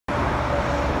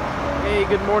Hey,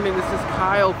 good morning. This is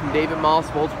Kyle from David Moss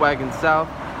Volkswagen South.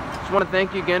 Just want to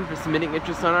thank you again for submitting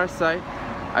interest on our site.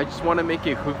 I just want to make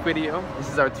a quick video. This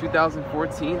is our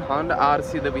 2014 Honda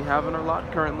Odyssey that we have on our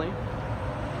lot currently.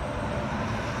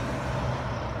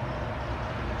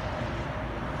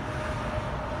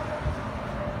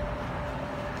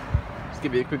 Just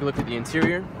give you a quick look at the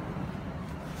interior.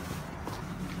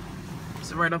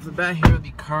 So right off the bat, here are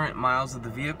the current miles of the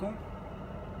vehicle.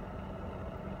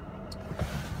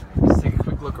 Let's take a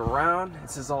quick look around.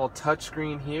 This is all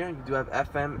touchscreen here. You do have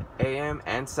FM, AM,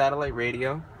 and satellite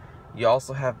radio. You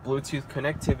also have Bluetooth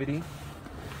connectivity.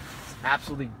 It's an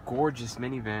absolutely gorgeous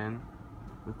minivan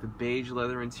with the beige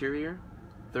leather interior,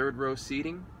 third row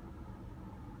seating.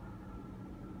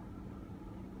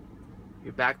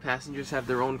 Your back passengers have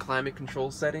their own climate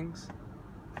control settings.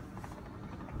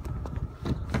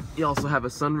 You also have a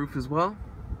sunroof as well.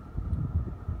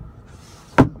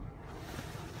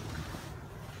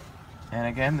 And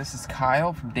again, this is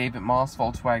Kyle from David Moss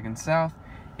Volkswagen South.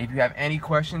 If you have any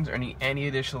questions or need any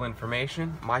additional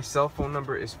information, my cell phone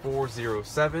number is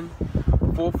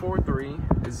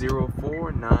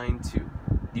 407-443-0492.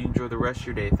 You enjoy the rest of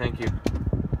your day. Thank you.